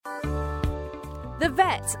The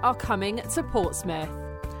Vet are coming to Portsmouth.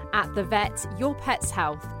 At The Vet, your pet's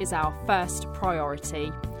health is our first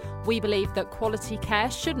priority. We believe that quality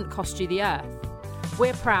care shouldn't cost you the earth.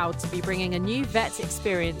 We're proud to be bringing a new vet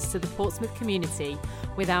experience to the Portsmouth community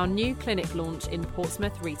with our new clinic launch in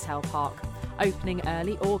Portsmouth Retail Park, opening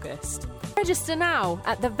early August. Register now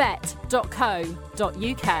at thevet.co.uk.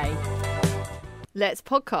 Let's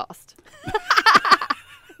podcast.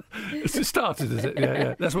 It's started, is it?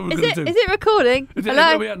 Yeah. That's what we're going to do. Is it recording?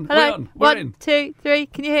 Hello? We're on. We're in. 1, 2, 3.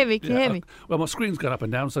 Can you hear me? Can you hear me? Well, my screen's going up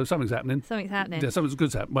and down, so something's happening. Something's happening. Yeah, something's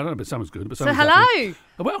good's happening. Well, I don't know if something's good, but So something's hello. happening.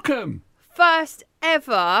 Welcome. First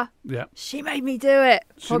ever. Yeah. She made me do it.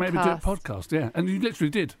 She made me do a podcast, yeah. And you literally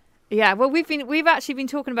did. Yeah, well, we've actually been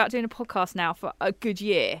talking about doing a podcast now for a good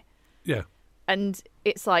year. Yeah. And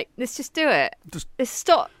it's like, let's just do it. Let's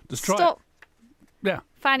try stop it. Yeah.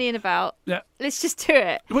 fannying about. Yeah. Let's just do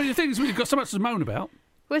it. Well, the thing is, we've got so much to moan about.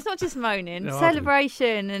 Well, it's not just moaning, No,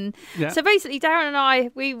 celebration. And Yeah. so basically, Darren and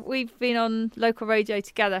I, we've been on local radio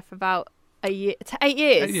together for about 8 years. 8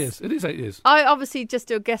 years. It is 8 years. I obviously just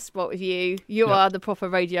do a guest spot with you. You Yeah. are the proper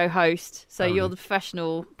radio host, so Apparently. you're the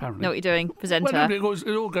professional, Apparently. know what you're doing, presenter. Well, no,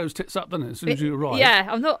 it all goes tits up, doesn't it? As soon as you arrive. Yeah,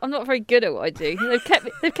 I'm not very good at what I do.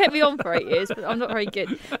 They've kept me on for 8 years, but I'm not very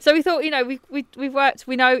good. So we thought, we've worked.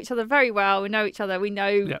 We know each other very well. We know each other. We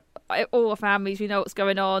know all our families. We know what's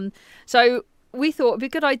going on. So we thought it'd be a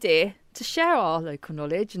good idea to share our local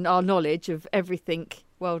knowledge and our knowledge of everything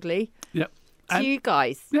worldly. Yep. To you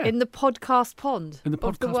guys in the podcast pond in the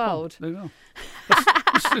podcast of the world. Pond. There you go.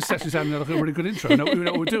 This actually sounded like a really good intro. We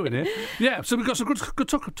know what we're doing here. Yeah, so we've got some good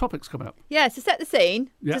topics coming up. Yeah, to set the scene,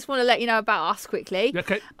 just want to let you know about us quickly.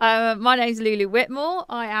 Okay. My name's Lulu Whitmore.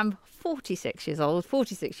 I am 46 years old,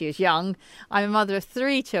 46 years young. I'm a mother of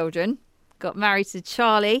 3 children, got married to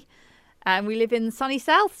Charlie, and we live in sunny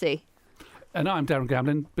Southsea. And I'm Darren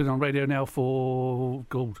Gamblin, been on radio now for,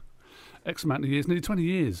 X amount of years, nearly 20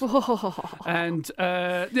 years. And,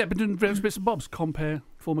 been doing various bits and bobs. Compare,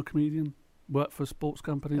 former comedian, worked for sports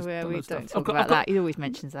companies. Well, we don't stuff. talk about that. He always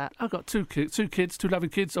mentions that. I've got 2 kids, 2 lovely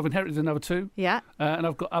kids. I've inherited another 2. Yeah. And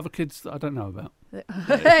I've got other kids that I don't know about.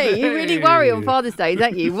 Hey, you really worry on Father's Day,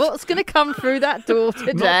 don't you? What's going to come through that door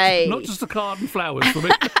today? Not just a card and flowers for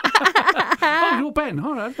me. Oh, you're Ben.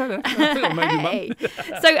 All right. Hey.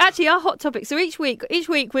 So actually, our hot topic. So each week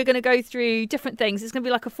we're going to go through different things. It's going to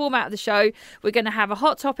be like a format of the show. We're going to have a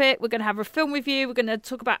hot topic. We're going to have a film review. We're going to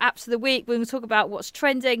talk about apps of the week. We're going to talk about what's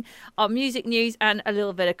trending, our music news, and a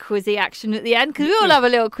little bit of quizzy action at the end, because we all love a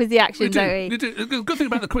little quizzy action, don't we? You do. The good thing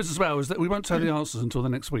about the quiz as well is that we won't tell the answers until the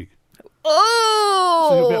next week. Oh,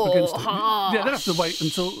 so you'll be up against it. harsh. Yeah, they'll have to wait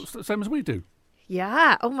until same as we do.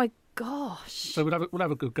 Yeah. Oh my gosh. So we'll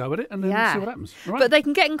have a good go at it and then see what happens. All right? But they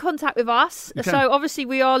can get in contact with us. You can. So obviously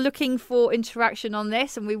we are looking for interaction on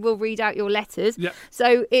this, and we will read out your letters. Yep.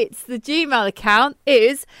 So it's the Gmail account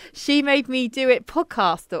is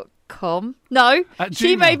shemademedoitpodcast.com. No, At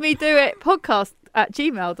she Gmail. made me do it podcast at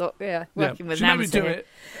gmail. Working with She made me Nams do here.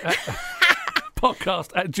 it.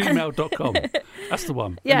 Podcast@gmail.com. That's the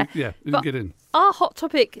one. Yeah. You can But get in. Our hot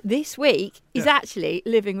topic this week is actually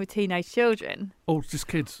living with teenage children. Oh, just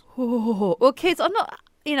kids. Oh, well, kids are not,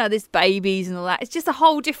 there's babies and all that. It's just a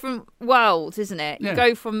whole different world, isn't it? Yeah. You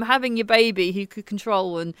go from having your baby who could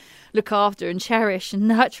control and look after and cherish and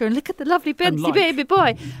nurture and look at the lovely bouncy baby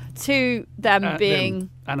boy to them being...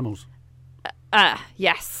 animals.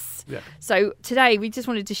 Yes. Yeah. So today we just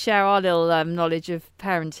wanted to share our little knowledge of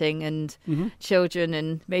parenting and children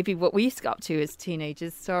and maybe what we used to get up to as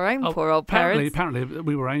teenagers to our own poor old parents. Apparently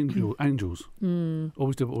we were angels.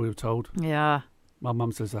 Always did what we were told. Yeah. My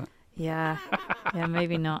mum says that. Yeah. Yeah,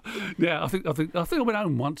 maybe not. Yeah, I think I went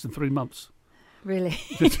home once in 3 months. Really?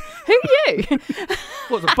 Who you?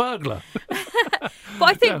 Was a burglar. But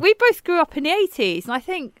I think we both grew up in the 80s, and I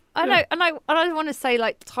think I don't want to say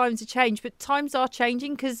like times have changed, but times are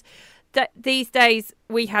changing because these days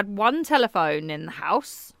we had one telephone in the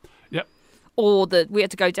house. Yep. Or we had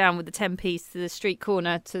to go down with the 10p to the street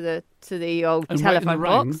corner to the old And telephone wait in the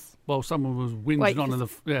rain box. while someone was whinging on in the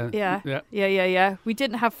Yeah. We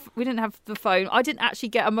didn't have the phone. I didn't actually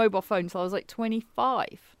get a mobile phone until I was like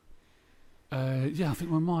 25. I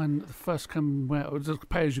think when mine first came, where it was a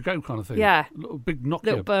pay-as-you-go kind of thing. Yeah. A little big Nokia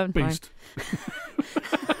Little burn phone. beast.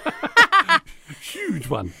 Huge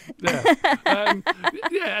one. Yeah.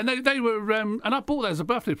 And they were, and I bought that as a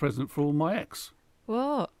birthday present for my ex.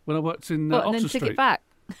 What? When I worked in And Oxford then took Street. it back.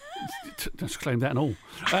 Just claim that and all.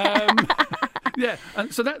 Yeah,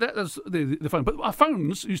 and so that was the phone. But our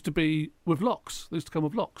phones used to be with locks. They used to come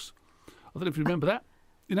with locks. I don't know if you remember that.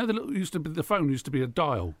 You know, the phone used to be a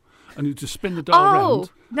dial, and you just spin the dial round. Oh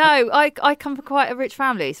no, I come from quite a rich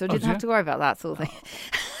family, so I didn't have to worry about that sort of thing.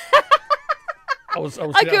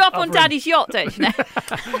 I grew up on Daddy's yacht, don't you know?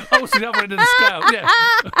 I was the other end of the scale, yeah.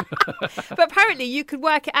 But apparently you could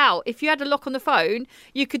work it out. If you had a lock on the phone,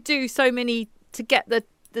 you could do so many to get the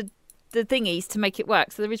thingies to make it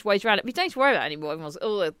work. So there is ways around it. But you don't have to worry about it anymore. Everyone's,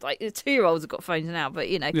 like the 2-year-olds have got phones now, but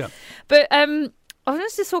you know. Yeah. But I wanted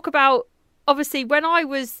to talk about, obviously, when I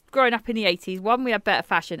was growing up in the 80s, we had better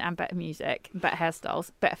fashion and better music, and better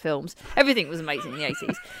hairstyles, better films. Everything was amazing in the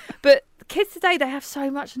 80s. But kids today, they have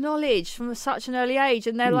so much knowledge from such an early age,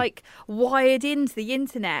 and they're like wired into the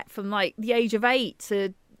internet from like the age of 8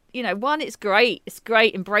 to, you know, one, it's great,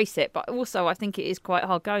 embrace it. But also I think it is quite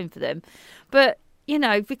hard going for them. But, you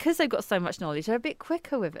know, because they've got so much knowledge, they're a bit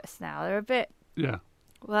quicker with us now. They're a bit,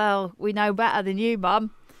 well, we know better than you,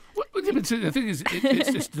 Mum. Well, the thing is,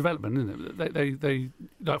 it's development, isn't it? They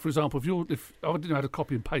like, for example, if I didn't know how to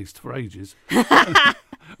copy and paste for ages, and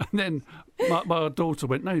then my daughter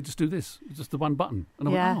went, "No, just do this, just the one button," and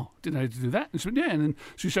I went, "Oh, didn't know how to do that." And she went, "Yeah," and then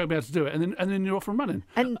she showed me how to do it, and then you're off and running.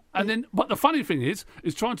 And then, but the funny thing is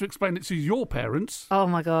trying to explain it to your parents. Oh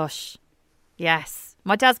my gosh, yes,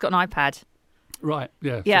 my dad's got an iPad. Right?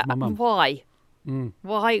 Yeah. Yeah. My mum. Why?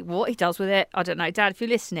 Why? What he does with it? I don't know, Dad. If you're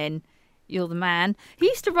listening, you're the man. He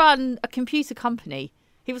used to run a computer company.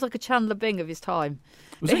 He was like a Chandler Bing of his time.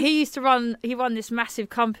 He run this massive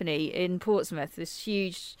company in Portsmouth, this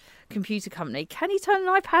huge computer company. Can he turn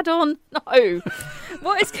an iPad on? No.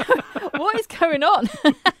 What is going on?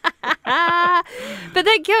 But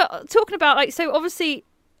they're talking about, like, so obviously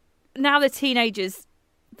now they're teenagers.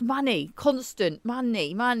 Money, constant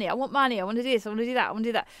money. I want money. I want to do this. I want to do that. I want to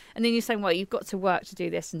do that. And then you're saying, well, you've got to work to do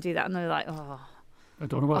this and do that. And they're like, oh, I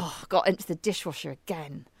don't know what. Oh, got into the dishwasher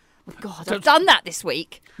again. Oh, God, I've done that this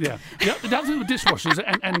week. Yeah. The other thing with dishwashers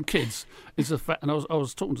and kids is the fact, and I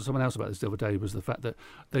was talking to someone else about this the other day, was the fact that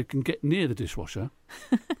they can get near the dishwasher,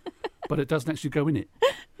 but it doesn't actually go in it.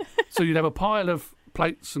 So you'd have a pile of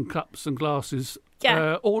plates and cups and glasses,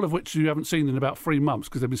 all of which you haven't seen in about 3 months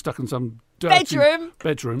because they've been stuck in some dirty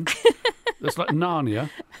bedroom. That's like Narnia.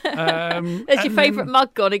 There's your favourite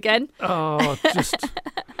mug gone again. Oh, just...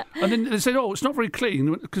 And then they said, oh, it's not very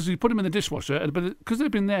clean because you put them in the dishwasher, but because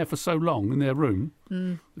they've been there for so long in their room,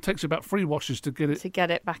 it takes you about 3 washes to get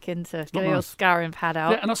it back into, get your scouring pad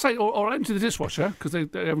out. Yeah, and I say, or empty the dishwasher because they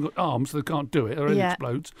haven't got arms, so they can't do it, or it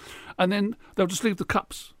explodes. And then they'll just leave the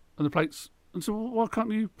cups and the plates. And so, well, why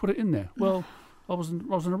can't you put it in there? Well, I was in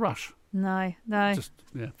a rush. No. Just,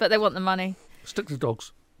 but they want the money. Stick to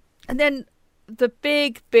dogs. And then the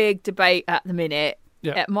big debate at the minute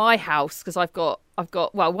at my house, because I've got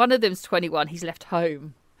well, one of them's 21. He's left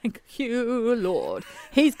home. Thank you, Lord.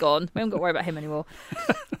 He's gone. We haven't got to worry about him anymore.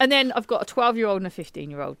 And then I've got a 12-year-old and a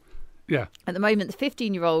 15-year-old. Yeah. At the moment, the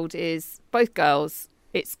 15-year-old is both girls.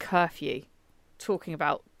 It's curfew. Talking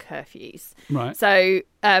about curfews. Right. So,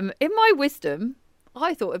 in my wisdom,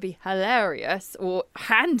 I thought it'd be hilarious or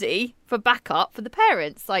handy for backup for the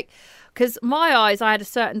parents. Like, because my eyes, I had a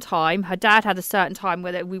certain time. Her dad had a certain time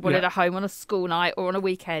whether we wanted her home on a school night or on a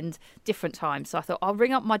weekend, different times. So I thought I'll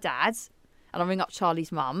ring up my dad and I'll ring up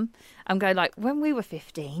Charlie's mum and go like, when we were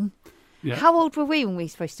 15, how old were we when we were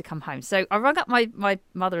supposed to come home? So I rang up my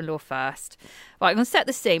mother-in-law first. Right, I'm going to set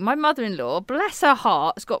the scene. My mother-in-law, bless her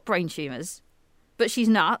heart, has got brain tumours, but she's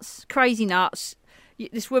nuts, crazy nuts.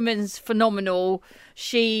 This woman's phenomenal.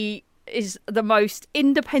 She is the most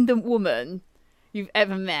independent woman you've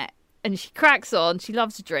ever met. And she cracks on. She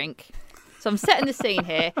loves to drink. So I'm setting the scene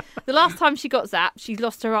here. The last time she got zapped, she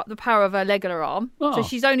lost the power of her leg and her arm. Oh. So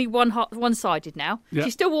she's only one-sided now. Yep.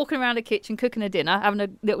 She's still walking around the kitchen, cooking her dinner, having a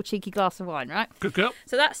little cheeky glass of wine, right? Good girl.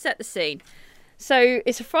 So that's set the scene. So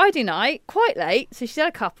it's a Friday night, quite late. So she's had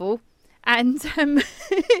a couple. And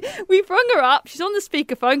we've rung her up. She's on the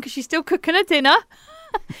speakerphone because she's still cooking her dinner.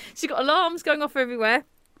 She's got alarms going off everywhere.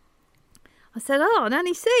 I said, oh,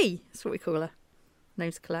 Nanny C. That's what we call her.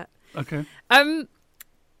 Name's Colette. Okay.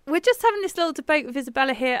 We're just having this little debate with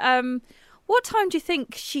Isabella here. What time do you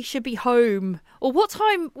think she should be home? Or what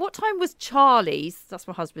time was Charlie's, that's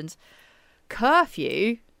my husband's,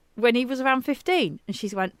 curfew when he was around 15? And she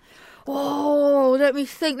went, oh, let me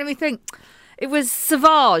think. It was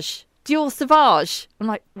Sauvage. Dior Sauvage. I'm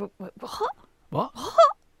like, what? What?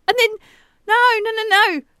 And then,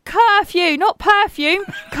 no. Curfew, not perfume.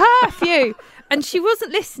 Curfew. And she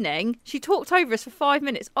wasn't listening. She talked over us for 5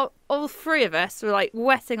 minutes. All 3 of us were like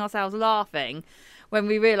wetting ourselves laughing when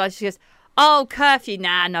we realised. She goes, oh, curfew,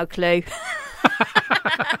 nah, no clue.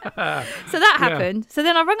 So that happened. So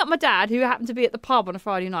then I rang up my dad, who happened to be at the pub on a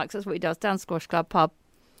Friday night, because that's what he does, down Squash Club pub.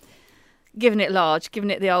 giving it large, giving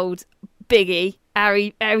it the old biggie,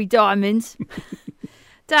 airy diamond.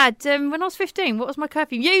 Dad, when I was 15, what was my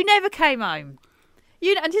curfew? You never came home.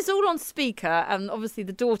 And it's all on speaker, and obviously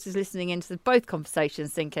the daughter's listening into both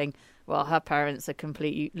conversations, thinking, well, her parents are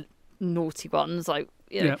completely naughty ones, like,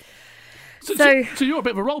 you know. Yeah. So you're a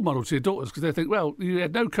bit of a role model to your daughters, because they think, well, you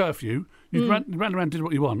had no curfew, you ran around and did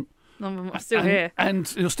what you want. I'm still here.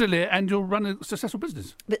 And you're still here, and you'll run a successful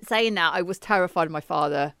business. But saying that, I was terrified of my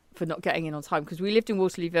father for not getting in on time, because we lived in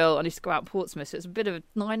Waterlooville and I used to go out in Portsmouth, so it's a bit of a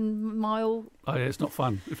 9 mile. Oh, yeah, it's not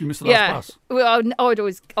fun if you miss the last bus.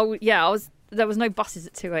 Well, there was no buses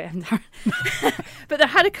at 2 a.m. there. But they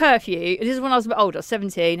had a curfew. This is when I was a bit older, I was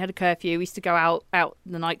 17, had a curfew. We used to go out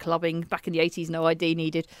the night clubbing back in the 80s, no ID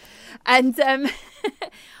needed. And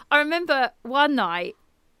I remember one night,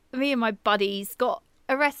 me and my buddies got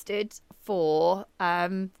arrested for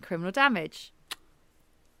criminal damage.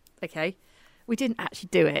 Okay. We didn't actually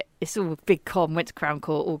do it. It's all a big con, went to Crown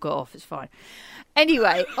Court, all got off, it's fine.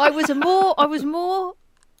 Anyway, I was more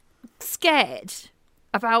scared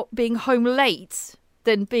about being home late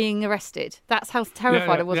than being arrested. That's how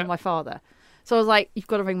terrified I was of my father. So I was like, you've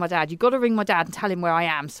got to ring my dad. You've got to ring my dad and tell him where I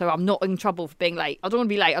am, so I'm not in trouble for being late. I don't want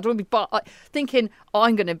to be late. I don't want to be thinking,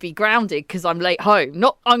 I'm going to be grounded because I'm late home.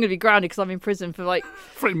 Not I'm going to be grounded because I'm in prison for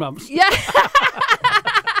 3 months. Yeah.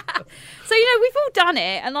 So, we've all done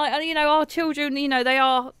it, and our children, they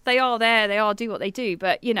are there, they are do what they do,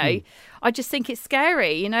 but I just think it's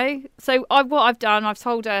scary, So what I've done, I've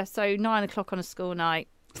told her, so 9 o'clock on a school night,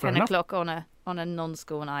 10 o'clock on a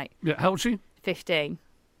non-school night. Yeah, how old is she? 15.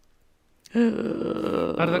 How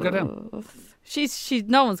did that go down? She's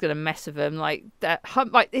no one's going to mess with them like that.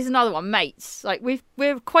 Here's another one, mates. Like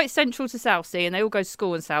we're quite central to Southsea, and they all go to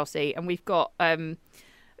school in Southsea, and we've got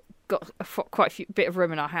quite a bit of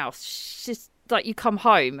room in our house. It's just like you come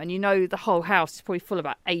home and the whole house is probably full of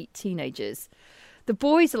about 8 teenagers. The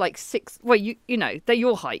boys are like 6. Well, they're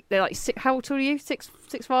your height. They're like 6. How tall are you?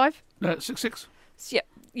 6'5"? 6'6".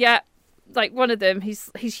 Yeah. Like one of them, he's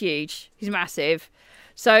huge. He's massive.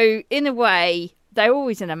 So in a way, they're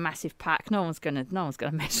always in a massive pack. No one's gonna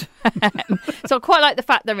mess with them. So I quite like the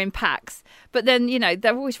fact they're in packs. But then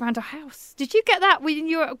they're always around our house. Did you get that when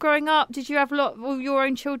you were growing up? Did you have a lot of your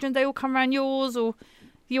own children? They all come around yours, or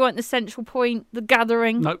you weren't the central point, the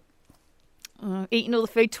gathering? Nope. Eating all the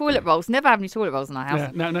food, toilet rolls. Never have any toilet rolls in our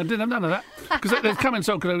house. Yeah, no, didn't have none of that. Because they'd come in,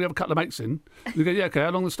 so could we have a couple of mates in? They go, yeah, okay, how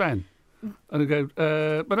long will they stand? And they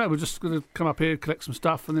go, but no, we're just going to come up here, collect some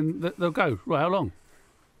stuff, and then they'll go. Right, how long?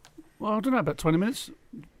 Well, I don't know, about 20 minutes.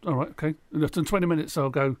 All right, okay. And after 20 minutes, I'll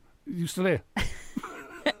go, you still here?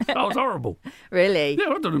 That was horrible. Really? Yeah,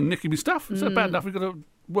 I don't know, nicking my stuff. It's so bad enough we've got to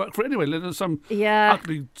work for it anyway. There's some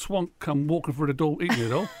ugly twonk come walking through the door, eating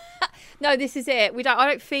it all. No, this is it. I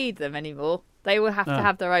don't feed them anymore. They will have to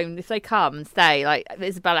have their own. If they come and stay, like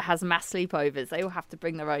Isabella has mass sleepovers, they will have to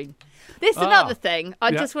bring their own. This is another thing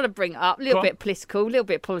I just want to bring up. A little bit political, a little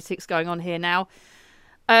bit of politics going on here now.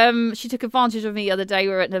 She took advantage of me the other day.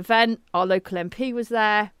 We were at an event. Our local MP was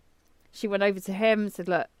there. She went over to him and said,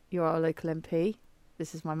 look, you're our local MP.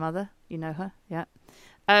 This is my mother. You know her. Yeah.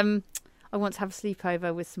 I want to have a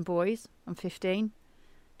sleepover with some boys. I'm 15.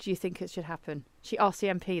 Do you think it should happen? She asked the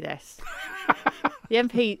MP this. The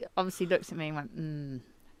MP obviously looked at me and went,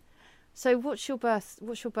 So what's your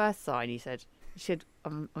birth sign? He said,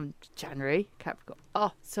 I'm January, Capricorn.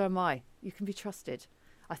 Oh, so am I. You can be trusted.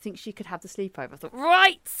 I think she could have the sleepover. I thought,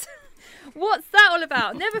 right, what's that all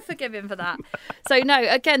about? Never forgive him for that. So no,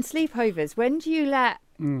 again, sleepovers. When do you let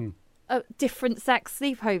different sex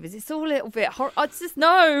sleepovers? It's all a little bit I just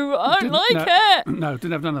I don't like it. No,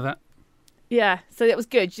 didn't have none of that. Yeah, so it was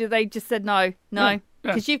good. They just said no,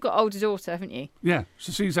 because you've got older daughter, haven't you? Yeah,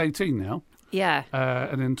 so she's 18 now. Yeah,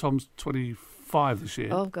 and then Tom's 25 this year.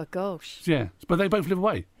 Oh gosh. Yeah, but they both live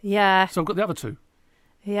away. Yeah. So I've got the other two.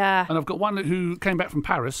 Yeah. And I've got one who came back from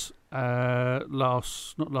Paris not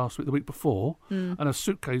last week, the week before, and her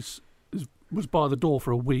suitcase was by the door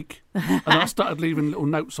for a week. And I started leaving little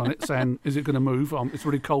notes on it saying, is it going to move? It's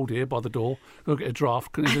really cold here by the door. Go get a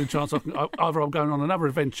draft. Is there a chance either I'm going on another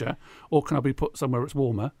adventure or can I be put somewhere it's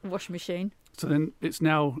warmer? Washing machine. So then it's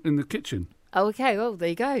now in the kitchen. Oh, okay. Well, there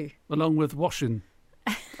you go. Along with washing.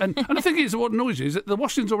 And the thing is, what annoys you is that the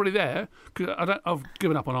washing's already there. I've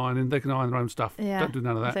given up on ironing. They can iron their own stuff. Yeah. Don't do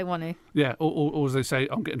none of that. If they want to. Yeah. Or as they say,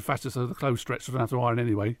 I'm getting faster, so the clothes stretch, so I don't have to iron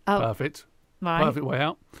anyway. Oh. Perfect. Right. Perfect way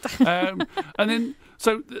out. And then,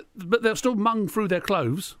 but they'll still mung through their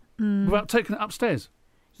clothes without taking it upstairs.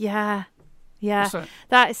 Yeah. Yeah.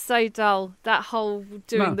 That is so dull. That whole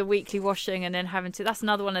doing the weekly washing and then having to. That's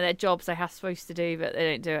another one of their jobs they have supposed to do, but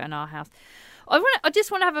they don't do it in our house. I just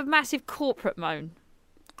want to have a massive corporate moan.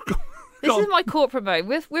 This is my corporate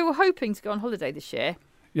moment. We were hoping to go on holiday this year.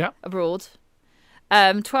 Yeah. Abroad.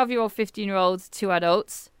 12-year-old, 15-year-old, 2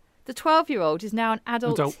 adults. The 12-year-old is now an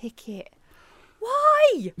adult ticket.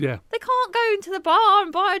 Why? Yeah. They can't go into the bar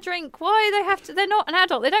and buy a drink. Why they have to? They're not an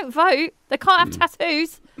adult. They don't vote. They can't have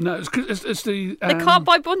tattoos. No, it's the. They can't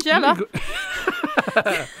buy Bonjela.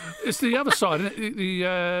 It's the other side, isn't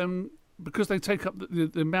it? Because they take up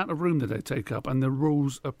the amount of room that they take up, and the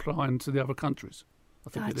rules applying to the other countries.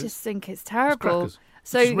 I just think it's terrible. It's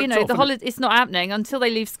so the holiday, it's not happening until they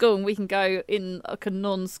leave school, and we can go in like a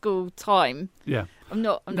non-school time. Yeah, I'm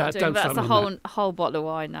not doing that. That's a whole bottle of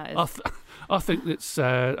wine. That is. I think it's.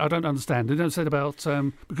 I don't understand. They don't say about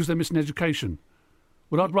because they're missing education.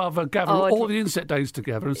 Well, I'd rather gather all the inset days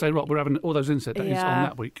together and say, right, we're having all those inset days on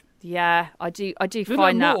that week. Yeah, I do they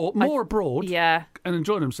find that more abroad. Yeah, and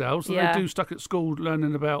enjoy themselves than they do stuck at school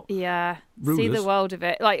learning about. Yeah, rulers. See the world of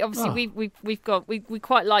it. Like obviously we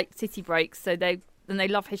quite like city breaks, so they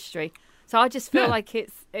love history. So I just feel like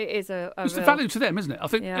it's the value to them, isn't it? I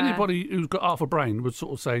think anybody who's got half a brain would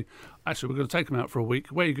sort of say, actually, we're going to take them out for a week.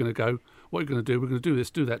 Where are you going to go? What are you going to do? We're going to do this,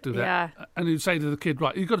 do that, do that. Yeah. And you'd say to the kid,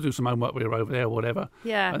 right, you've got to do some homework when you're over there or whatever.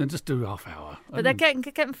 Yeah. And then just do half hour. But they're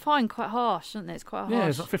getting fined quite harsh, aren't they? It's quite harsh. Yeah,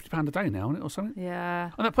 it's like £50 a day now, isn't it, or something?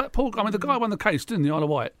 Yeah. And the guy won the case, didn't he, Isle of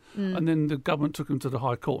Wight? And then the government took him to the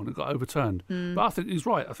High Court and it got overturned. But I think he's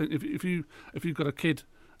right. I think if you've got a kid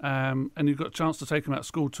and you've got a chance to take them out of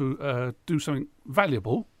school to do something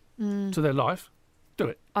valuable to their life, do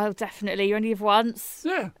it. Oh, definitely. You only live once.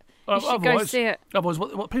 Yeah. You should go see it. Otherwise,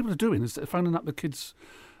 what people are doing is they're phoning up the kids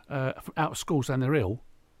out of school saying they're ill.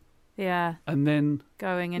 Yeah. And then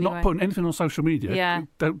going anyway. Not putting anything on social media. Yeah.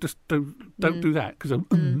 Don't do that because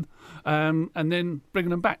and then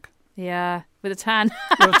bringing them back. Yeah, with a tan.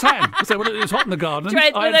 With a tan. So when it's hot in the garden.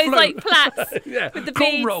 Dread with those like plaits. Yeah. With the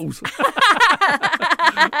corn beads. rolls.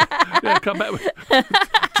 Yeah, come back with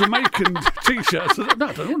Jamaican t-shirts. No,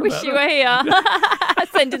 I don't know Wish about you were here.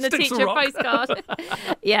 Sending the Sticks teacher a of rock. postcard.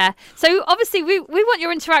 Yeah. So obviously we want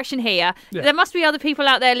your interaction here. Yeah. There must be other people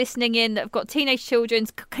out there listening in that have got teenage children.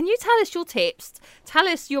 Can you tell us your tips? Tell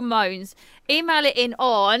us your moans. Email it in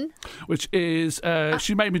on... Which is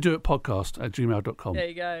she made me do it podcast@gmail.com. There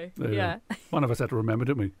you go. There you Yeah. go. One of us had to remember,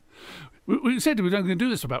 didn't we? We said we were only going to do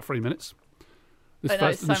this for about 3 minutes. This I know,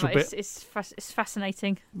 first initial bit. It's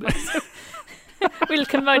fascinating. we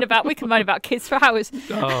can moan about kids for hours.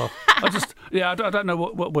 Oh, I don't know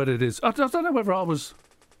what word it is. I don't know whether I was,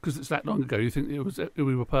 because it's that long ago. You think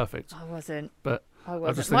we were perfect? I wasn't. But I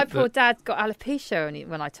wasn't. just My think poor dad got alopecia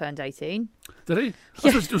when I turned 18. Did he? I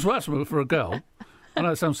suppose it was worse for a girl. I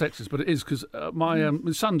know it sounds sexist, but it is because my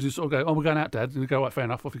sons used to sort of go, "Oh, we're going out, Dad," and they go, "Right, fair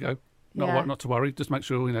enough, off you go." Not to worry. Just make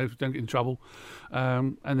sure you don't get in trouble.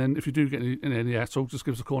 And then if you do get in any hassle, just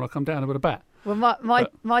give us a call and I'll come down with a bat. Well,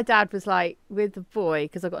 my dad was like, with the boy,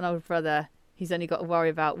 because I've got an older brother, he's only got to worry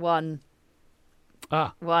about one.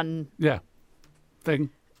 Yeah. Thing.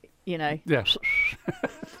 You know. Yeah.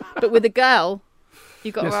 But with a girl,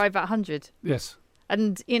 you've got to worry about 100. Yes.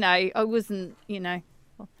 And, I wasn't,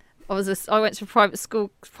 I went to private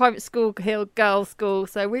school, girls' school,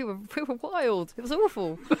 so we were wild. It was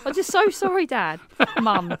awful. I'm just so sorry, Dad,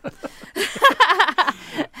 Mum.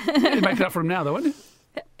 You're making up for him now, though, aren't you?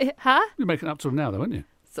 Huh? You're making up to him now, though, aren't you?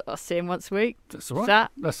 So I see him once a week. That's all right.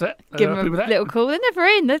 That's it. Give them a little call. They're never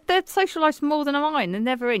in. Their social life's more than mine. They're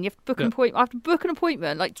never in. You have to book an appointment. I have to book an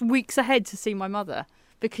appointment like weeks ahead to see my mother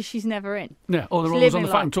because she's never in. Yeah, or they're always on the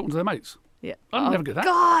phone talking to their mates. Yeah, I never get that.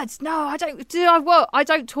 God, no, I don't. I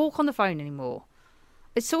don't talk on the phone anymore.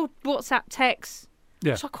 It's all WhatsApp text,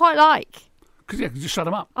 which I quite like. Because you just shut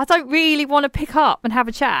them up. I don't really want to pick up and have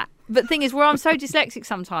a chat. But the thing is, where I'm so dyslexic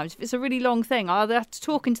sometimes, if it's a really long thing, I either have to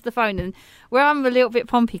talk into the phone, and where I'm a little bit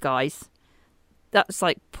pompy, guys, that's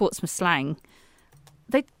like Portsmouth slang.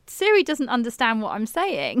 Siri doesn't understand what I'm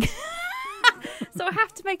saying, so I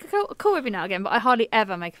have to make a call every now and again. But I hardly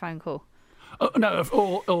ever make a phone call. No,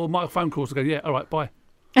 or my phone calls to go, yeah, all right, bye.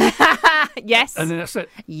 Yes. And then that's it.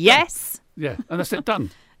 Yes. Yeah, and that's it,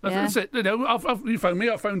 done. That's it. You phoned me,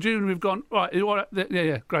 I phoned you, and we've gone, right, you all right?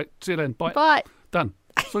 Yeah, great. See you then. Bye. Bye. Done.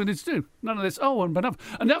 That's all you need to do. None of this, and the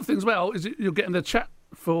other thing as well is you'll get in the chat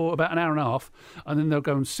for about an hour and a half, and then they'll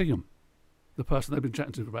go and see them. The person they've been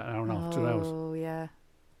chatting to for about an hour and a half, 2 hours. Oh, yeah.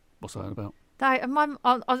 What's that about? I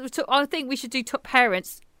think we should do top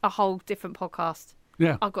parents, a whole different podcast.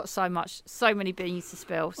 Yeah. I've got so many beans to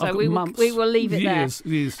spill. So we will leave it years.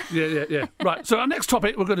 Yeah. Right. So our next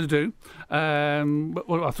topic we're going to do, I'm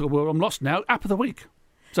lost now, App of the Week.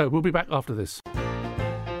 So we'll be back after this.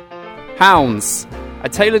 Hounds. A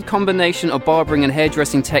tailored combination of barbering and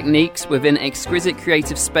hairdressing techniques within an exquisite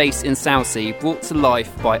creative space in Southsea, brought to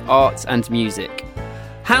life by art and music.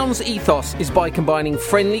 Hound's ethos is by combining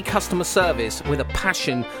friendly customer service with a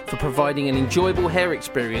passion for providing an enjoyable hair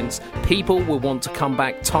experience. People will want to come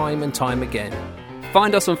back time and time again.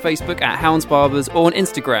 Find us on Facebook at Hounds Barbers or on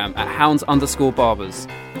Instagram at Hounds_Barbers.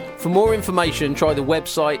 For more information, try the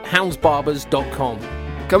website houndsbarbers.com.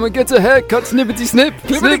 Come and get a haircut, snippety snip.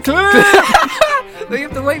 Snip, clip. No, you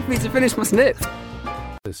have to wait for me to finish my snip.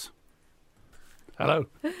 Hello.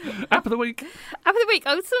 App of the week. App of the week.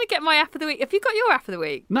 I was going to get my app of the week. Have you got your app of the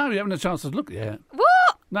week? No, you haven't had a chance to look yet.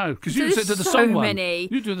 What? No, because So you there's said the so song many.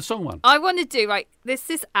 one. You do the song one. I want to do, right, there's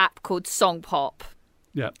this app called Song Pop.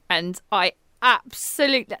 Yeah. And I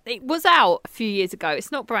absolutely... It was out a few years ago.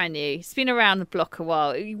 It's not brand new. It's been around the block a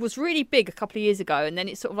while. It was really big a couple of years ago, and then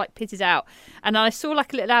it sort of like pitted out. And I saw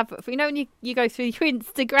like a little advert. You know when you go through your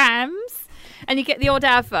Instagrams and you get the odd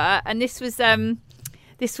advert, and this was it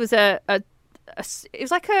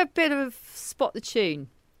was like a bit of spot the tune.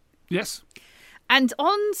 Yes. And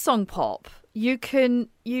on Song Pop, you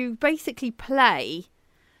basically play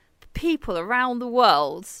people around the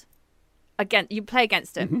world. Again, you play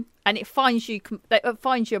against them, and it finds you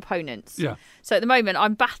your opponents. Yeah. So at the moment,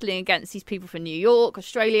 I'm battling against these people from New York,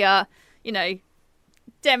 Australia,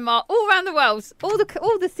 Denmark, all around the world, all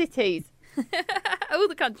the cities, all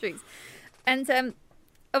the countries, and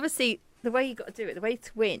obviously the way you got to do it, the way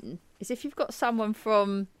to win, is if you've got someone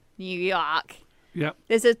from New York. Yeah.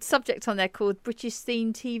 There's a subject on there called British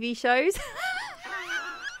themed TV shows.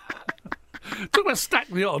 Talk about stack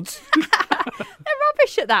the odds. They're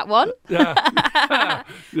rubbish at that one. Yeah.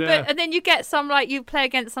 Yeah. And then you get you play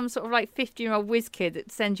against some sort of like 50-year-old whiz kid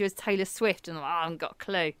that sends you as Taylor Swift, and I haven't got a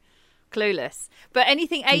clue. Clueless. But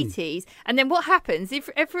anything 80s. And then what happens,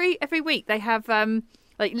 if every week they have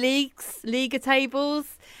like Liga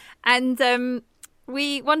tables. And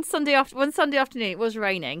one Sunday afternoon, it was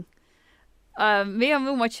raining. Me and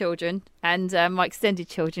all my children and my extended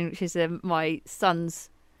children, which is my son's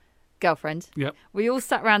girlfriend. Yep. We all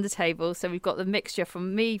sat around the table, so we've got the mixture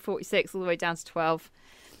from me 46 all the way down to 12.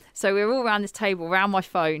 So we were all around this table, around my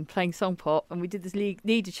phone, playing Song Pop, and we did this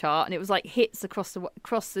leader chart, and it was like hits across the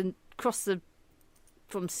from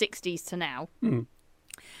 60s to now. Mm.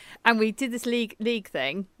 And we did this league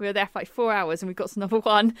thing. We were there for like 4 hours, and we got to number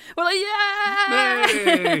one. We're like, yeah!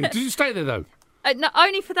 Hey! Did you stay there though? No,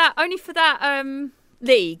 only for that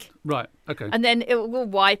league. Right. Okay. And then it will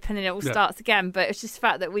wipe, and then it all starts again. But it's just the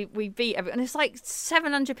fact that we beat everyone. And it's like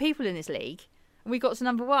 700 people in this league, and we got to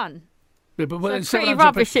number one. Yeah, but so pretty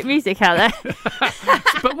rubbish at music out there.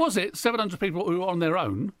 But was it 700 people who were on their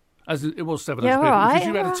own? As it was 700 yeah, people right, because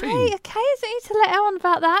you had a team. Okay, I don't need to let on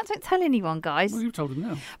about that. Don't tell anyone, guys. Well, you've told them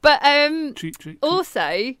now. But cheat.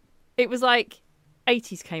 Also, it was like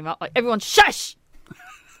 80s came up. Like everyone, shush!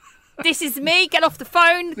 This is me. Get off the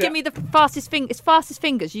phone. Give me the fastest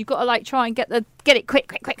fingers. You've got to like try and get it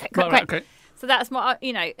quick. Right, okay. So that's my,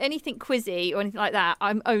 anything quizzy or anything like that.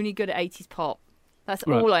 I'm only good at 80s pop. That's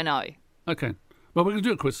all I know. Okay. Well, we're going to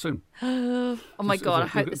do a quiz soon. Oh my God, I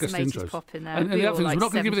hope there's some 80s pop in there. And the other thing is, we're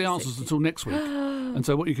not going to give you the answers until next week. And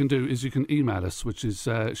so what you can do is you can email us, which is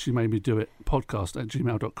she made me do it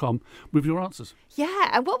podcast@gmail.com with your answers. Yeah,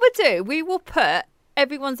 and what we'll do, we will put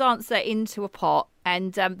everyone's answer into a pot,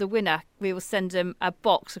 and the winner, we will send them a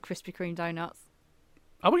box of Krispy Kreme donuts.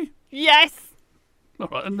 Are we? Yes. All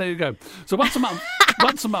right, and there you go. So once a month, they can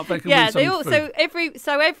win some food.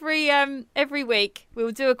 Every week we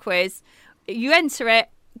will do a quiz. You enter it,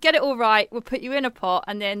 get it all right, we'll put you in a pot,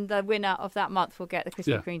 and then the winner of that month will get the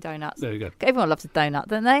Krispy Kreme donuts. There you go. Everyone loves a donut,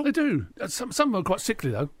 don't they? They do. Some of them are quite sickly,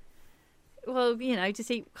 though. Well, just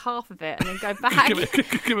eat half of it and then go back.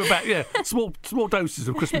 give it back, yeah. Small doses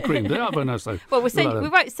of Krispy Kreme. They are very nice, though. Well, we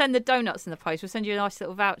won't send the donuts in the post. We'll send you a nice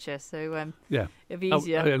little voucher, so it'll be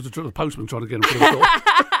easier. The postman trying to get them for the store.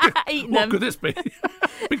 Eating what them. Could this be?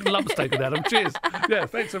 Big lumps taken out of them. Cheers. Yeah,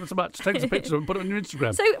 thanks ever so much. Take us a picture and put it on your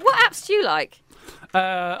Instagram. So what apps do you like?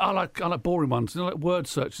 I like boring ones, like word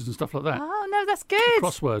searches and stuff like that. Oh, no, that's good.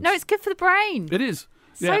 Crosswords. No, it's good for the brain. It is.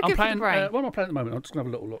 So yeah, good I'm playing, for the brain. what am I playing at the moment? I'm just going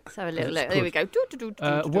to have a little look. Let's have a little look. There we go.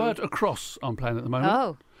 Word Across I'm playing at the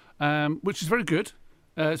moment. Oh. Which is very good.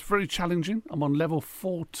 It's very challenging. I'm on level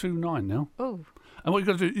 429 now. Oh. And what you've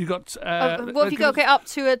got to do, you've got... what have you got to get up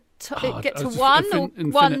to? Get to one or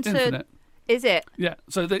one to... Infinite. Is it? Yeah.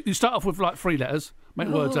 So you start off with like 3 letters, make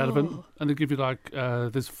words out of them, and they give you like,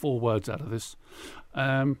 there's 4 words out of this.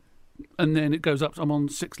 And then it goes up, I'm on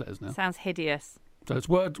 6 letters now. Sounds hideous. So it's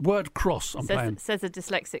word cross I'm playing. Says a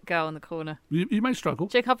dyslexic girl in the corner. You may struggle.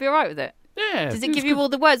 Do you think I'll be all right with it? Yeah. Does it give you all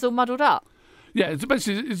the words all muddled up? Yeah, it's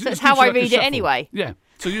basically. That's how I read it anyway. Yeah,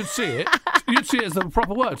 so you'd see it. You'd see it as the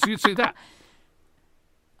proper word. So you'd see that.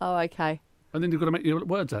 Oh, okay. And then you've got to make your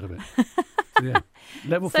words out of it. So, yeah,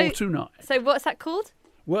 level 429. So what's that called?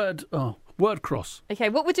 Word cross. Okay,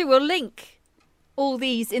 what we'll do, we'll link all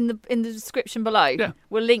these in the description below. Yeah.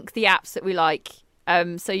 We'll link the apps that we like,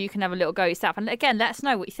 so you can have a little go yourself. And again, let us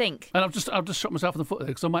know what you think. And I've just shot myself in the foot there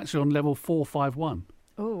because I'm actually on level 451.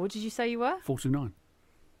 Oh, what did you say you were? 429.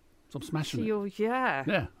 So I'm smashing it. Yeah.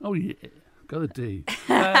 Yeah. Oh yeah. Go the D.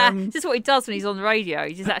 This is what he does when he's on the radio.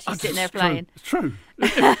 He's just actually sitting there playing. It's true.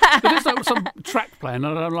 If there's like some track playing and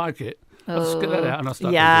I don't like it, I'll just get that out and I'll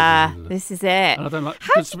start. Yeah, this is it. And I don't like.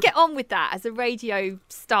 How do you get on with that as a radio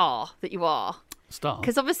star that you are? Star.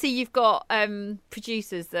 Because obviously you've got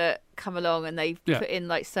producers that come along and they put in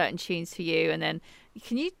like certain tunes for you, and then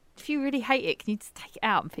can you, if you really hate it, can you just take it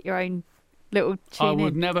out and put your own little tune I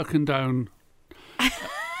would in? never condone.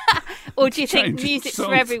 Or do you think music's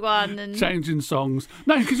for everyone? And changing songs?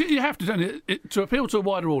 No, because you have to, don't you? To appeal to a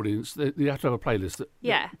wider audience, you have to have a playlist that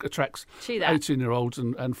attracts 18-year-olds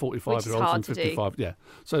and 45-year-olds and 55. Yeah.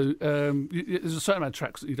 So there's a certain amount of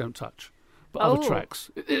tracks that you don't touch. But other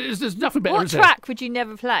tracks, there's nothing better. What track would you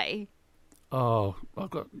never play? Oh, I've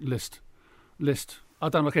got list. I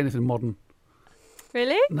don't like anything modern.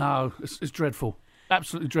 Really? No, it's dreadful.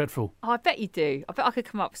 Absolutely dreadful. Oh, I bet you do. I bet I could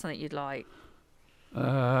come up with something you'd like.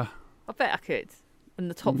 I bet I could. In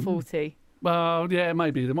the top 40. Well, yeah,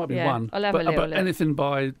 maybe. There might be one. I'll have a little look. Anything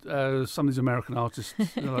by some of these American artists,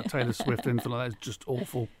 like Taylor Swift, anything like that, is just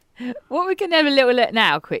awful. What we're going to have a little look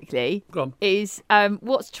now, quickly, Go on. is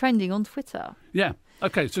what's trending on Twitter. Yeah.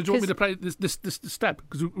 Okay, so do you want me to play this step?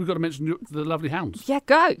 Because we've got to mention the lovely hounds. Yeah,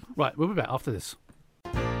 go. Right, we'll be back after this.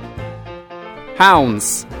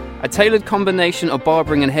 Hounds. A tailored combination of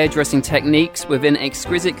barbering and hairdressing techniques within an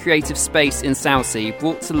exquisite creative space in Southsea,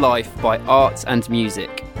 brought to life by art and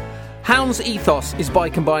music. Hounds' ethos is by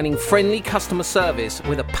combining friendly customer service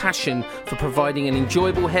with a passion for providing an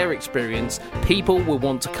enjoyable hair experience people will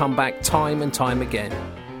want to come back time and time again.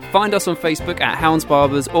 Find us on Facebook at Hounds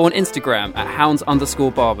Barbers or on Instagram at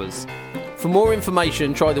Hounds_Barbers. For more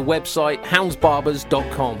information, try the website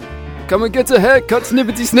houndsbarbers.com. Come and get a haircut,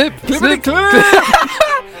 snippety snip, snip, snip.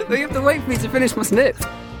 You have to wait for me to finish my snip.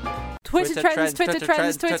 Twitter trends.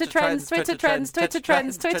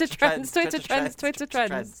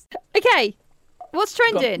 Okay, what's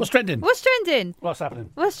trending? What's trending? What's happening?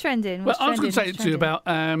 Well, I was going to say to you about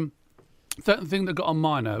certain thing that got on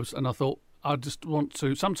my nerves, and I thought I just want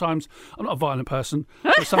to. Sometimes I'm not a violent person,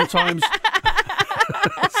 but sometimes.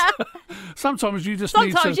 Sometimes you just need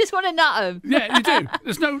to. Sometimes you just want to nut them. Yeah, you do.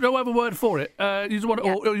 There's no other word for it. You just want,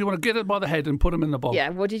 or you want to get it by the head and put them in the bowl. Yeah.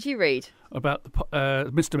 What did you read about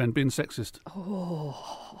Mr. Men being sexist?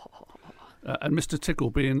 And Mr. Tickle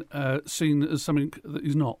being seen as something that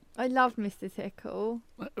he's not. I love Mr. Tickle.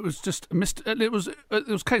 It was just it was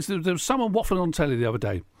a case. There was someone waffling on telly the other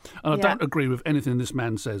day, and I don't agree with anything this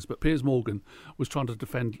man says. But Piers Morgan was trying to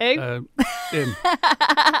defend him.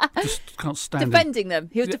 Just can't stand defending them.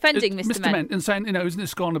 He was defending Mr. Men and saying, isn't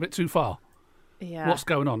this gone a bit too far? Yeah. What's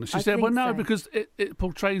going on? And she said, well, no, because it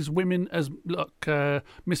portrays women as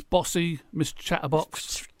Miss Bossy, Miss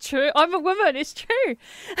Chatterbox. True. I'm a woman. It's true.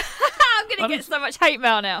 I'm going to get so much hate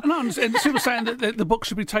mail now. And she was saying that the book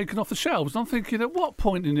should be taken off the shelves. And I'm thinking, at what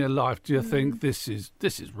point in your life do you think this is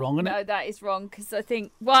wrong? No, that is wrong. Because I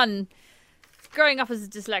think, one, growing up as a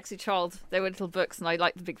dyslexic child, there were little books and I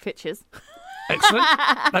liked the big pictures. Excellent.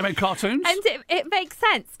 They made cartoons. And it makes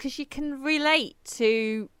sense because you can relate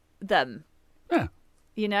to them. Yeah.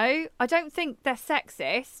 I don't think they're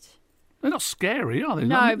sexist. They're not scary, are they?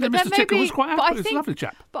 No, but Mr. Tickle was quite happy. He's a lovely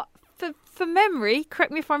chap. But for memory,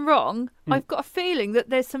 correct me if I'm wrong, I've got a feeling that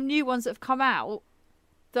there's some new ones that have come out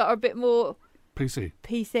that are a bit more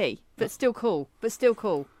PC, but still cool. I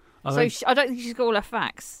don't think she's got all her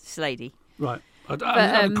facts, this lady. Right.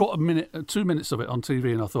 I caught 2 minutes of it on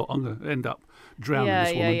TV, and I thought I'm going to end up drowning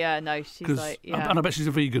this woman. Yeah. No, she's like, and I bet she's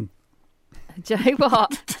a vegan. Do you know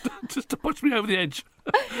what? Just to push me over the edge.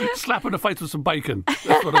 Slap her in the face with some bacon.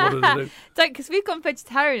 That's what I wanted to do. Because we've gone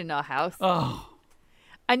vegetarian in our house. Oh.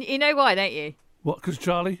 And you know why, don't you? What, because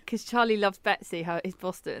Charlie? Because Charlie loves Betsy, his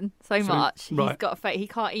Boston, so much. He's got a face. He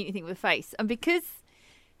can't eat anything with a face. And because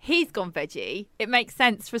he's gone veggie, it makes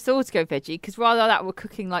sense for us all to go veggie, because rather than that, we're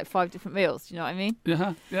cooking like 5 different meals. Do you know what I mean?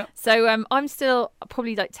 Yeah. So I'm still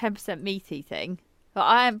probably like 10% meaty thing. But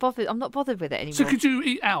I'm not bothered with it anymore. So could you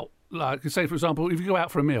eat out? Like, say, for example, if you go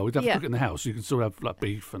out for a meal, you'd have to cook it in the house. You can still have like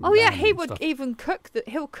beef and. Oh yeah, he would even cook.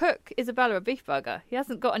 He'll cook Isabella a beef burger. He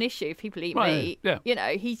hasn't got an issue if people eat meat.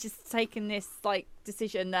 Yeah. He's just taken this like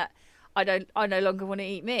decision that I no longer want to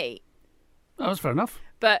eat meat. Oh, that's fair enough.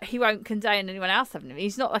 But he won't condone anyone else having them.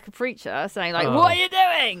 He's not like a preacher saying like, "What are you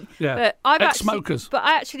doing?" Yeah. But ex-smokers.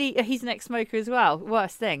 He's an ex-smoker as well.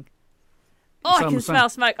 Worst thing. Oh, I can smell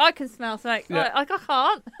smoke. I can smell smoke. Yeah. I can't.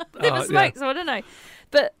 I never smoked, so I don't know.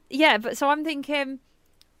 But so I'm thinking,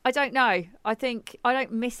 I don't know. I think I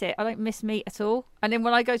don't miss it. I don't miss meat at all. And then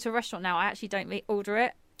when I go to a restaurant now, I actually don't order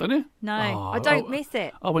it. Don't you? No, I don't miss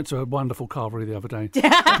it. I went to a wonderful carvery the other day.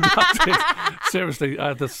 Seriously,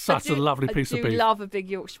 there's such a lovely piece of beef. I do love a big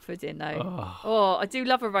Yorkshire pudding, though. Oh, I do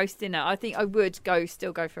love a roast dinner. I think I would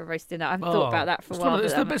still go for a roast dinner. I haven't thought about that for a while.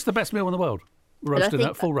 It's the best meal in the world. Roast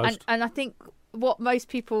dinner, full roast. And I think what most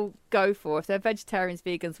people go for, if they're vegetarians,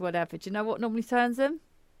 vegans, whatever, do you know what normally turns them?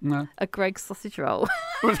 No. A Greggs sausage roll.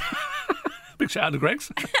 Big shout out to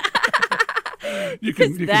Greggs.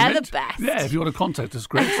 Because they're the best. Yeah, if you want to contact us,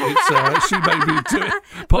 Greggs, it's she made me do it.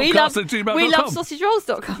 Podcast@gmail.com. We love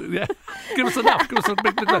sausagerolls.com. Yeah, give us enough. Give us a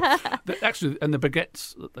big. Actually, and the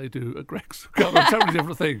baguettes that they do at Greggs, a totally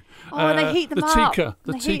different thing. Oh, they heat them up.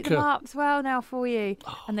 They heat them up as well now for you,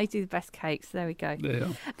 and they do the best cakes. There we go. Yeah.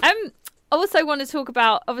 I also want to talk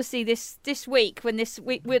about, obviously, this week, I think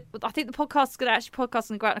the podcast is going to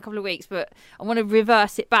go out in a couple of weeks, but I want to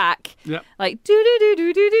reverse it back. Yeah. Like,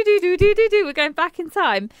 we're going back in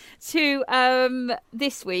time to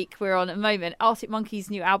this week we're on at the moment. Arctic Monkeys'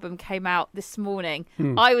 new album came out this morning.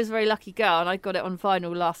 I was a very lucky girl, and I got it on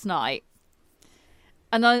vinyl last night.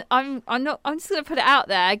 And I'm just going to put it out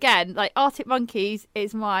there again. Like, Arctic Monkeys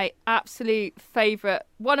is my absolute favourite,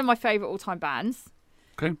 one of my favourite all-time bands.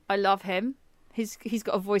 Okay. I love him. He's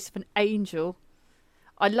got a voice of an angel.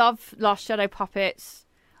 I love Last Shadow Puppets.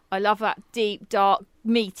 I love that deep, dark,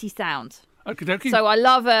 meaty sound. Okie dokie. So I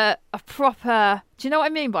love a proper... Do you know what I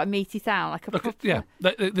mean by meaty sound? Like a proper... Yeah,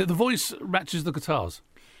 the voice matches the guitars.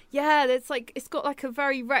 Yeah, it's got like a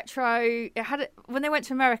very retro... when they went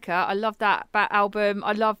to America, I loved that album.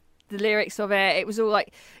 I loved the lyrics of it. It was all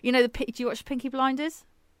like... You know, do you watch Peaky Blinders?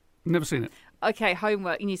 Never seen it. Okay,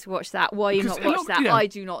 homework. You need to watch that. Why you not watch that? Yeah. I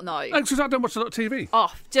do not know. Because I don't watch a lot of TV.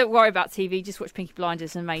 Oh, don't worry about TV. Just watch Peaky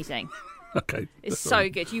Blinders. It's amazing. Okay. It's so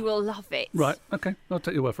good. You will love it. Right. Okay. I'll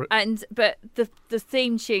take your word for it. But the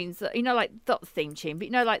theme tunes, like not the theme tune,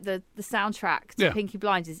 but like the soundtrack to Peaky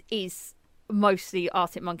Blinders is mostly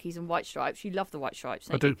Arctic Monkeys and White Stripes. You love the White Stripes.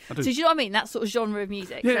 I do. So do you know what I mean? That sort of genre of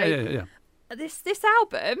music. Yeah. This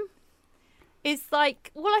album is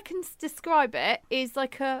like, all I can describe it is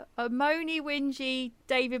like a moany, whingy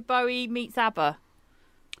David Bowie meets ABBA.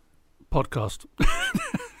 Podcast.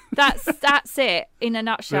 That's it in a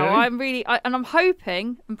nutshell. Really? I'm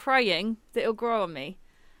hoping and praying that it'll grow on me.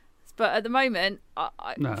 But at the moment,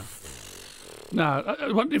 No.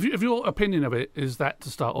 If your opinion of it is that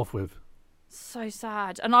to start off with. So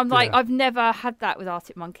sad. And I'm like, I've never had that with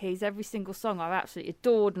Arctic Monkeys. Every single song I've absolutely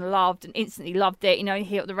adored and loved and instantly loved it. You know, you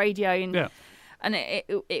hear it on the radio and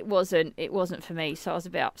it wasn't for me. So I was a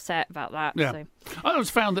bit upset about that. Yeah. So. I always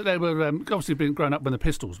found that they were obviously being grown up when the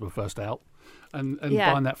Pistols were first out and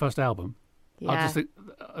buying that first album. Yeah. I just think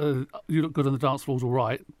You Look Good on the Dance Floor's all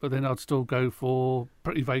right, but then I'd still go for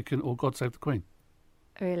Pretty Vacant or God Save the Queen.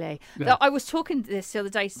 Really? Yeah. I was talking this the other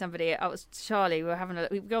day to somebody. I was Charlie.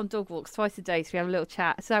 We go on dog walks twice a day, so we have a little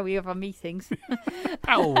chat. That's how we have our meetings.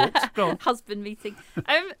 Power walks. Go on. Husband meeting.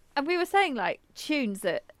 And we were saying like tunes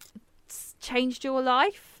that changed your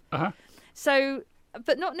life. Uh-huh. So,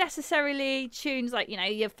 but not necessarily tunes like, you know,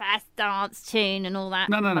 your fast dance tune and all that.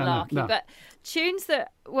 No. But tunes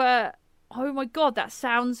that were, oh my God, that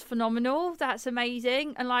sounds phenomenal. That's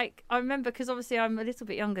amazing. And like, I remember, because obviously I'm a little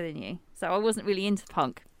bit younger than you, so I wasn't really into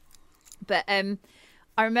punk. But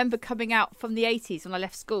I remember coming out from the 80s when I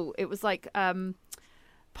left school. It was like Pump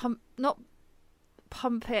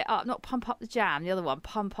It Up, not Pump Up the Jam, the other one,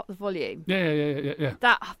 Pump Up the Volume. Yeah.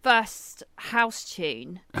 That first house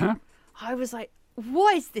tune. Uh-huh. I was like,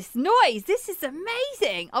 what is this noise? This is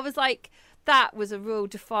amazing. I was like, that was a real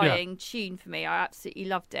defying tune for me. I absolutely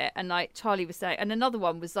loved it. And like Charlie was saying, and another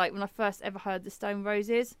one was like when I first ever heard the Stone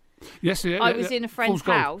Roses. Yes, I was in a friend's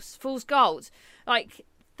house, Fool's Gold. Like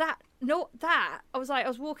that, I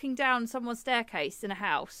was walking down someone's staircase in a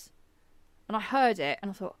house and I heard it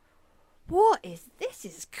and I thought, what is this?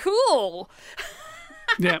 Is cool.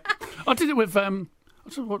 Yeah. I did it with, I don't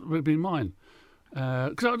know what would be mine.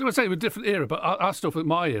 Because I would say it was a different era, but I still think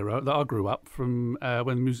my era that I grew up from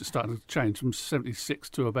when the music started to change from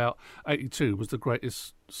 76 to about 82 was the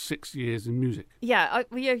greatest 6 years in music. Yeah,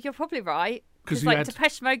 you're probably right. Because like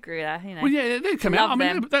Depeche Mode grew there, you know. Well, yeah, they came out. I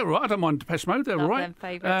mean, they were right. I don't mind Depeche Mode. They were right. Them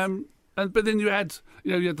favourites. But then you had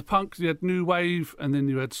the punk, you had new wave, and then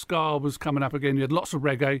you had ska was coming up again. You had lots of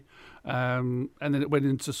reggae, and then it went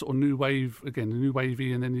into sort of new wave again, new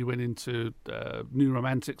wavy, and then you went into new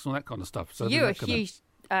romantics and all that kind of stuff. So you're a huge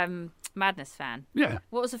Madness fan. Yeah.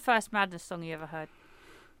 What was the first Madness song you ever heard?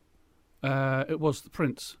 It was the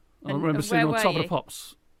Prince. I And remember sitting where on top were of the you?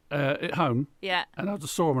 Pops at home. Yeah. And I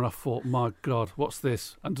just saw him and I thought, my God, what's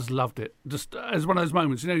this? And just loved it. Just as one of those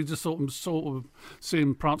moments, you just sort of see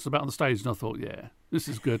him prancing about on the stage, and I thought, yeah, this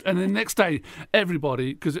is good. And then the next day,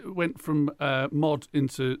 everybody, because it went from mod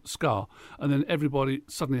into ska, and then everybody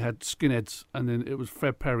suddenly had skinheads, and then it was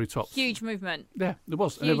Fred Perry tops. Huge movement. Yeah, it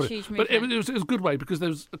was. Huge But it movement. was a good way, because there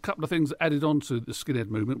was a couple of things added on to the skinhead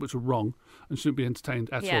movement, which were wrong and shouldn't be entertained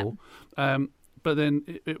at Yeah. all. But then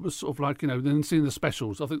it was sort of like, then seeing the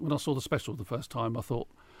specials. I think when I saw the special the first time, I thought,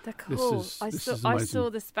 They're cool. This I is saw amazing.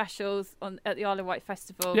 the specials at the Isle of Wight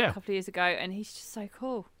Festival Yeah. a couple of years ago, and he's just so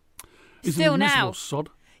cool. he's Still a now. miserable sod.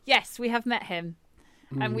 Yes, we have met him,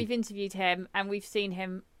 Mm. and we've interviewed him, and we've seen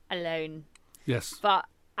him alone. Yes. But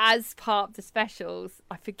as part of the specials,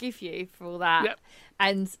 I forgive you for all that, Yep.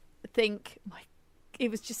 and think,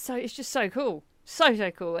 it's just so cool.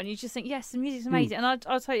 So cool, and you just think, yes, the music's amazing, and I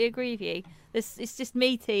totally agree with you. It's just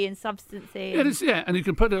meaty and substancy. It is, yeah, and you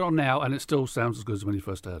can put it on now, and it still sounds as good as when you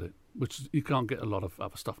first heard it, which you can't get a lot of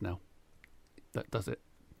other stuff now. That does it.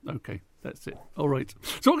 Okay, that's it. All right.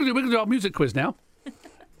 So we're going to do our music quiz now.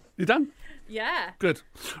 You done? Yeah. Good.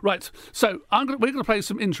 Right. So we're going to play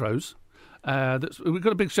some intros. We've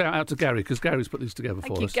got a big shout out to Gary, because Gary's put these together for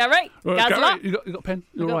Thank you, us. Gary. All right, Gazzle up. Gary, you got a pen?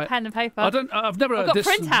 You're I've got right. pen and paper. I've never I've heard got this.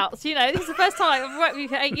 printouts. This is the first time I've worked with you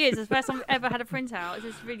for 8 years. It's the first time I've ever had a printout. It's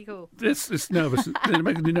just really cool. It's nervous. It's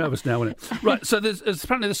making you nervous now, isn't it? Right. So there's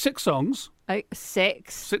apparently 6 songs. Oh,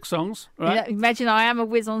 6. 6 songs. Right. Imagine I am a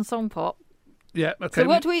whiz on song pop. Yeah. Okay. So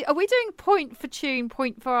what are we doing? Point for tune,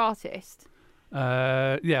 point for artist.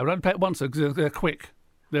 Yeah, we'll only play it once because they're quick.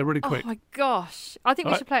 They're really quick. Oh my gosh! I think we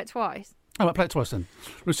All right. should play it twice. All right, play it twice then.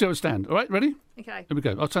 We'll see how we stand. All right, ready? Okay. Here we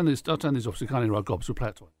go. I'll turn these off so you can't hear our gobs. We'll play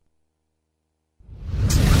it twice.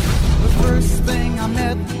 The first thing I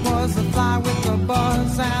met was a fly with a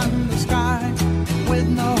buzz and the sky with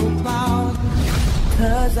no cloud.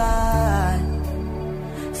 'Cause I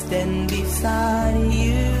stand beside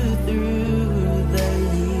you through the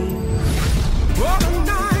years. Well, the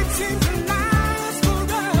night seems to last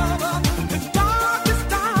forever. The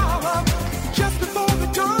darkest hour, just before the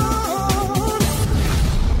dawn.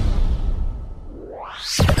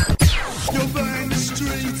 You'll burn the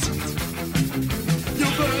streets.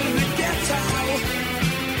 You'll burn the ghetto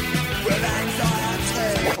with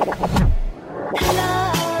anxiety.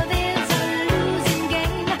 Love is a losing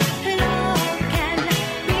game. Love can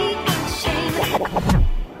be unchained.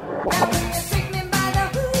 Now when you take me by the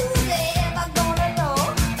who's ever gonna know?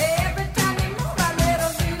 Every time you move, I let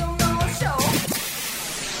us see them no show.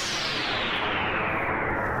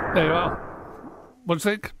 There you are. What do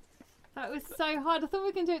you think? That was so hard. I thought we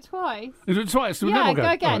were going to do it twice. You do it twice. Yeah, we'll go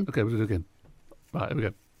again. All right, okay, we'll do it again. Right, here we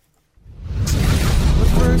go. The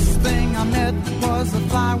first thing I met was a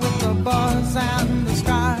fly with a buzz and the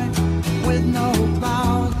sky with no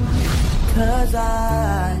cloud. 'Cause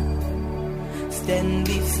I stand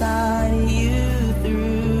beside you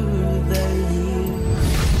through the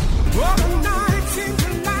years. Well, the night seems to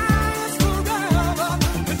last forever.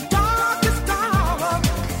 The darkest hour,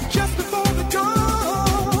 just before the dawn.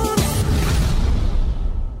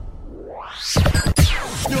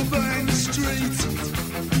 You'll burn the streets.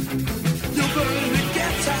 You'll burn the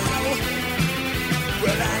ghetto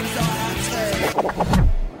with anxiety.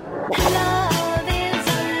 Love is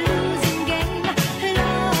a losing game.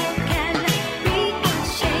 Love can be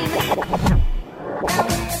unchained. Now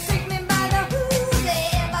when you take me by the who's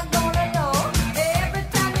ever gonna know? Every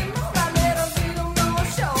time you move, I let us see them no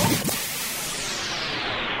show.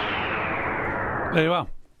 There you are.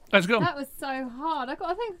 Let's go. That was so hard. I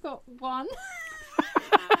think I got one.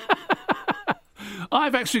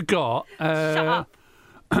 I've actually got. Shut up.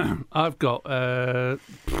 I've got. Well,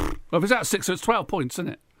 if it's out 6, so it's 12 points, isn't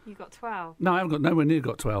it? You got 12. No, I haven't got nowhere near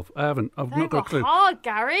got 12. I haven't. I've They not got a got clue. hard,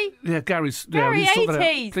 Gary. Yeah, Gary's. Gary, yeah, we need to sort that out,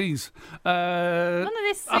 80s. please. None of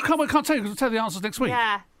this. I can't tell you because I'll tell you the answers next week.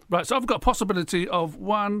 Yeah. Right, so I've got a possibility of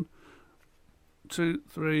 1, 2,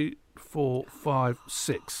 3, 4, 5,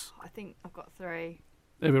 6. I think I've got 3.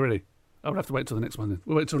 Are we ready? I'll have to wait till the next one then.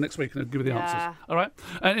 We'll wait till next week and I'll give you the Yeah. answers. All right?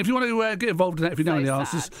 And if you want to get involved in that, if you know So any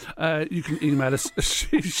answers, you can email us.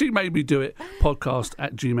 she made me do it,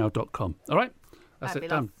 podcast@gmail.com. All right? That's That'd it, be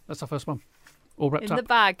done. love. That's our first one. All wrapped in up? the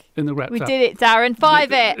bag. In the wrapped We up. did it, Darren.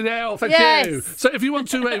 5 it. Yeah, oh, thank Yes. you. So if you want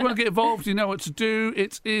to get involved, you know what to do.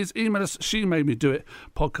 It is email us, she made me do it,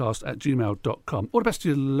 podcast@gmail.com. All the best to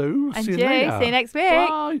you, Lou. And See you you. later. See you next week.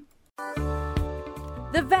 Bye.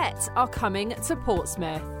 The Vet are coming to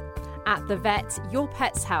Portsmouth. At The Vet, your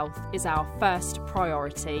pet's health is our first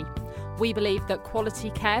priority. We believe that quality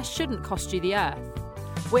care shouldn't cost you the earth.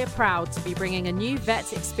 We're proud to be bringing a new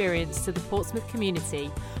vet experience to the Portsmouth community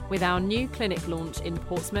with our new clinic launch in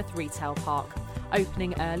Portsmouth Retail Park,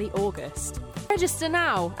 opening early August. Register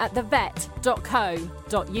now at thevet.co.uk.